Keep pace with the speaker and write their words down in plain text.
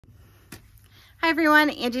Hi everyone,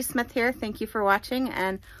 Angie Smith here. Thank you for watching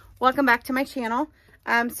and welcome back to my channel.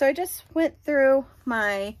 So I just went through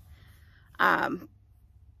my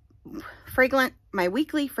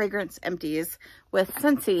weekly fragrance empties with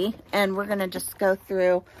Scentsy, and we're gonna just go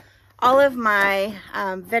through all of my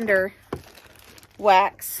vendor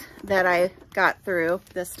wax that I got through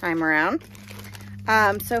this time around.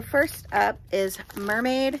 So first up is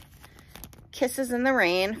Mermaid Kisses in the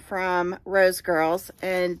Rain from Rose Girls,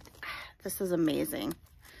 and this is amazing.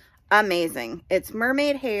 Amazing. It's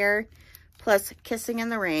mermaid hair plus kissing in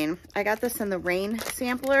the rain. I got this in the rain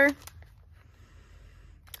sampler.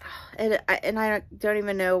 And I don't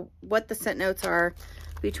even know what the scent notes are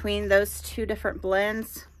between those two different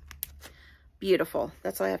blends. Beautiful.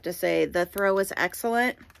 That's all I have to say. The throw was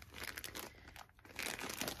excellent.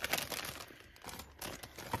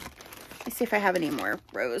 Let's see if I have any more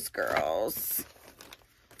Rose Girls.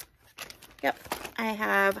 Yep. I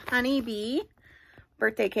have Honeybee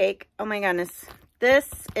Birthday Cake. Oh my goodness. This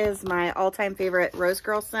is my all-time favorite Rose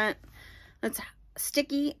Girl scent. It's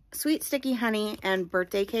sticky, sweet sticky honey and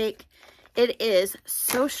birthday cake. It is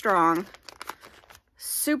so strong,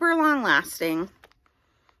 super long lasting,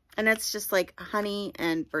 and it's just like honey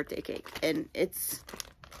and birthday cake. And it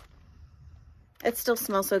still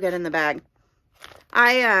smells so good in the bag.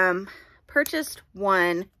 I purchased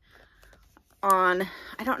one on,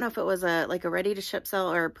 I don't know if it was a ready to ship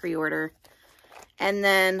sale or a pre-order, and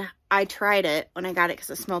then I tried it when I got it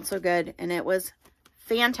because it smelled so good and it was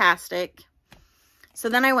fantastic. So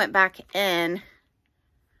then I went back in.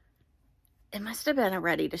 It must have been a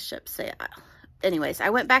ready to ship sale. Anyways,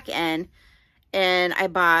 I went back in and I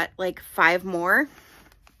bought like 5 more,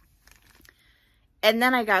 and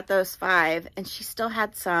then I got those 5 and she still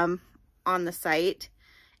had some on the site,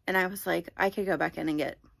 and I was like, I could go back in and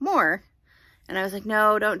get more. And I was like,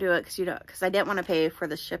 no, don't do it, because I didn't want to pay for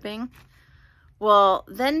the shipping. Well,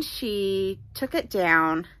 then she took it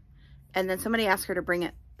down, and then somebody asked her to bring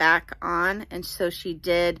it back on, and so she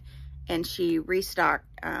did, and she restocked.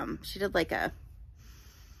 She did like a,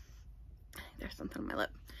 there's something on my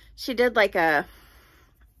lip. She did like a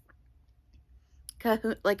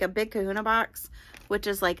big Kahuna box, which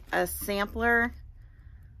is like a sampler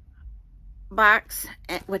box,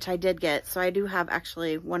 which I did get, so I do have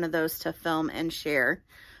actually one of those to film and share.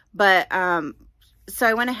 But so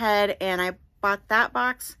I went ahead and I bought that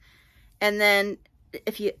box, and then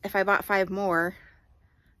if I bought 5 more,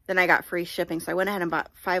 then I got free shipping. So I went ahead and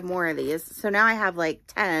bought 5 more of these, so now I have like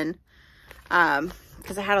 10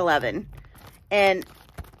 because I had 11, and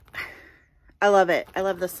I love it. I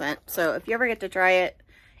love the scent. So if you ever get to try it,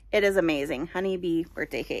 it is amazing. Honeybee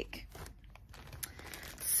Birthday Cake.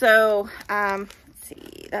 So, let's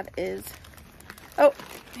see, that is, oh,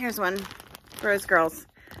 here's one, Rose Girls.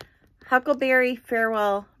 Huckleberry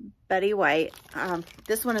Farewell Betty White.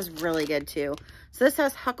 This one is really good too. So this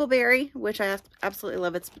has huckleberry, which I absolutely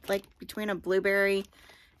love. It's like between a blueberry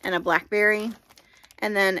and a blackberry.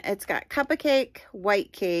 And then it's got cup of cake,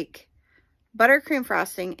 white cake, buttercream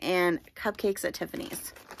frosting, and cupcakes at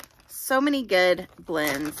Tiffany's. So many good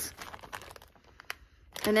blends.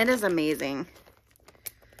 And it is amazing.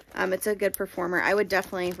 It's a good performer. I would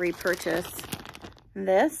definitely repurchase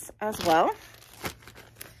this as well.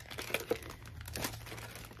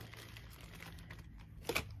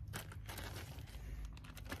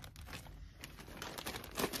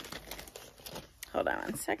 Hold on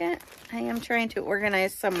one second. I am trying to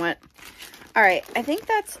organize somewhat. All right, I think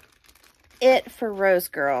that's it for Rose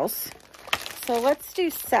Girls. So let's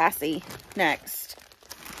do Sassy next.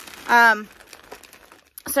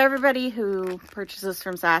 So everybody who purchases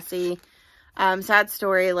from Sassy, sad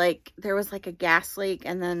story, like there was like a gas leak,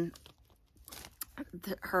 and then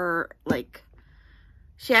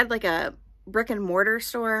she had like a brick and mortar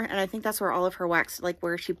store, and I think that's where all of her wax, like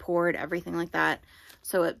where she poured everything like that.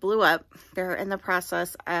 So it blew up. They're in the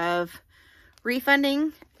process of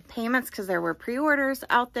refunding payments because there were pre-orders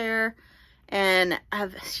out there, and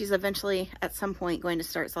she's eventually at some point going to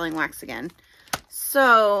start selling wax again.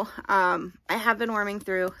 So, I have been warming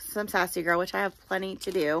through some Sassy Girl, which I have plenty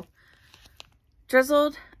to do.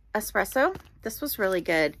 Drizzled Espresso. This was really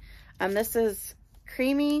good. This is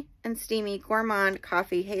creamy and steamy gourmand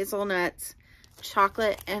coffee, hazelnuts,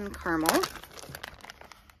 chocolate, and caramel.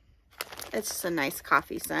 It's just a nice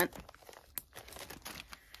coffee scent.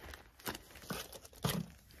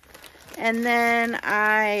 And then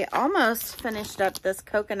I almost finished up this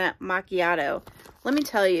coconut macchiato. Let me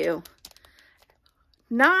tell you,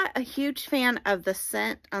 not a huge fan of the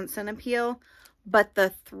scent on Scent Appeal, but the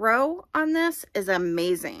throw on this is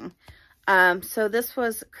amazing. So this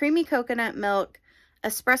was creamy coconut milk,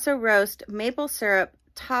 espresso roast, maple syrup,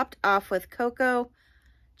 topped off with cocoa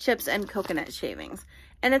chips and coconut shavings.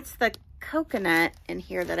 And it's the coconut in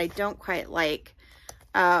here that I don't quite like.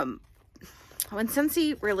 When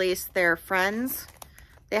Scentsy released their Friends,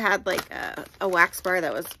 they had like a wax bar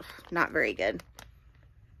that was not very good.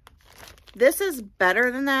 This is better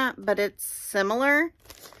than that, but it's similar.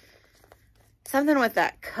 Something with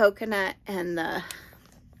that coconut and the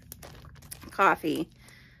coffee.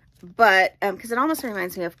 But, because it almost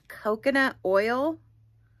reminds me of coconut oil,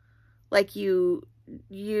 like you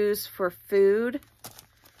use for food,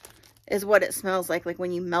 is what it smells like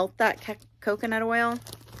when you melt that coconut oil.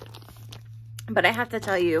 But I have to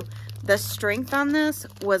tell you, the strength on this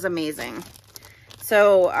was amazing.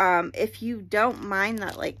 So, if you don't mind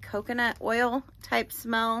that like coconut oil type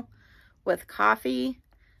smell with coffee,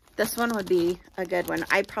 this one would be a good one.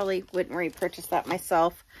 I probably wouldn't repurchase that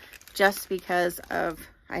myself just because of,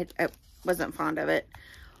 I wasn't fond of it.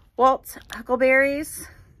 Waltz Huckleberries.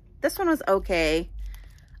 This one was okay.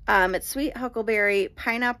 It's sweet huckleberry,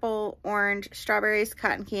 pineapple, orange, strawberries,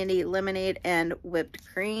 cotton candy, lemonade, and whipped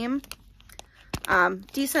cream.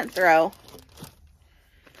 Decent throw.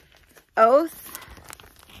 Oath.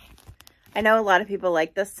 I know a lot of people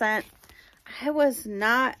like this scent. I was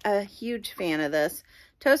not a huge fan of this.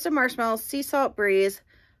 Toasted marshmallows, sea salt breeze,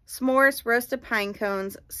 s'mores, roasted pine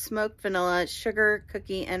cones, smoked vanilla, sugar,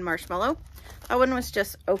 cookie, and marshmallow. That one was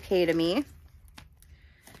just okay to me.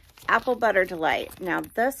 Apple Butter Delight. Now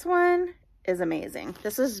this one is amazing.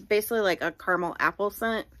 This is basically like a caramel apple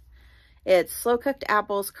scent. It's slow cooked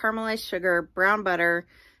apples, caramelized sugar, brown butter,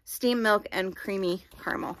 steamed milk, and creamy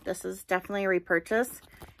caramel. This is definitely a repurchase.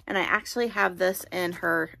 And I actually have this in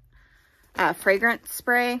her fragrance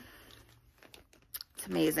spray. It's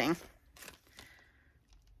amazing.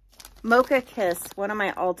 Mocha Kiss, one of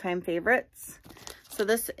my all-time favorites. So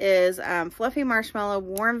this is fluffy marshmallow,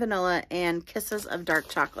 warm vanilla, and kisses of dark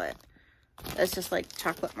chocolate. It's just like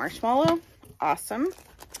chocolate marshmallow. Awesome.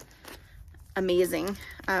 Amazing.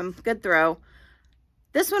 Good throw.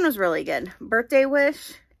 This one was really good. Birthday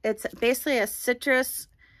Wish. It's basically a citrus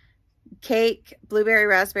cake, blueberry,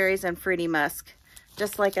 raspberries, and fruity musk.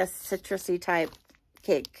 Just like a citrusy type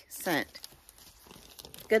cake scent.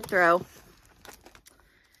 Good throw.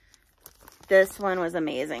 This one was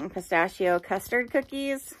amazing. Pistachio custard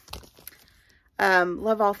cookies.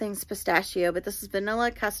 Love all things pistachio, but this is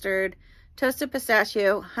vanilla custard, toasted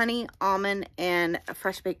pistachio, honey, almond, and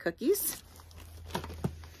fresh baked cookies.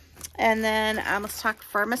 And then let's talk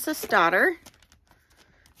Pharmacist's Daughter.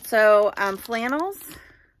 So flannels.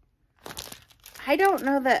 I don't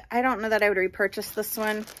know that I would repurchase this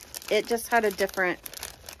one. It just had a different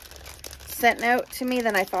scent note to me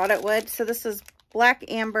than I thought it would. So this is black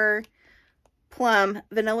amber, plum,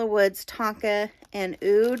 vanilla woods, tonka, and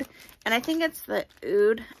oud. And I think it's the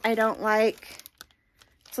oud I don't like.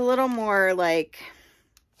 It's a little more like,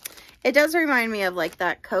 it does remind me of like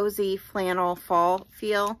that cozy flannel fall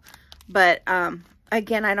feel. But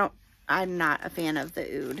again, I'm not a fan of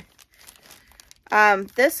the oud.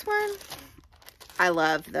 This one I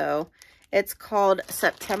love though. It's called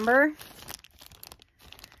September.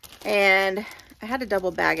 And I had to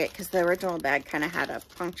double bag it because the original bag kind of had a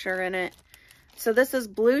puncture in it. So this is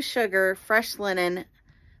blue sugar, fresh linen,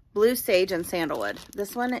 blue sage, and sandalwood.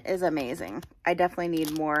 This one is amazing. I definitely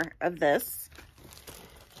need more of this.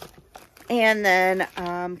 And then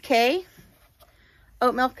K,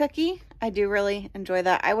 oat milk cookie. I do really enjoy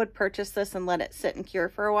that. I would purchase this and let it sit and cure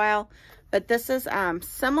for a while. But this is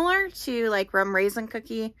similar to like rum raisin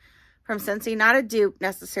cookie from Scentsy. Not a dupe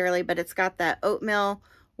necessarily, but it's got that oatmeal,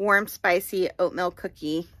 warm, spicy oatmeal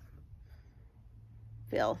cookie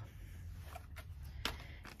feel.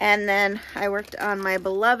 And then I worked on my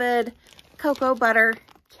beloved cocoa butter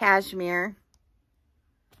cashmere,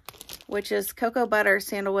 which is cocoa butter,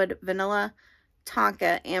 sandalwood, vanilla,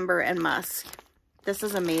 tonka, amber, and musk. This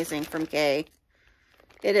is amazing from Kay.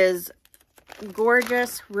 It is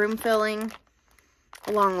gorgeous, room filling,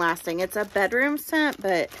 long lasting. It's a bedroom scent,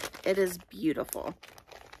 but it is beautiful.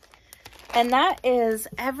 And that is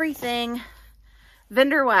everything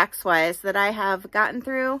vendor wax wise that I have gotten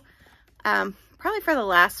through. Probably for the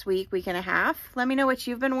last week and a half. Let me know what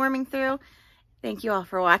you've been warming through. Thank you all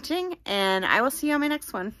for watching, and I will see you on my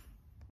next one.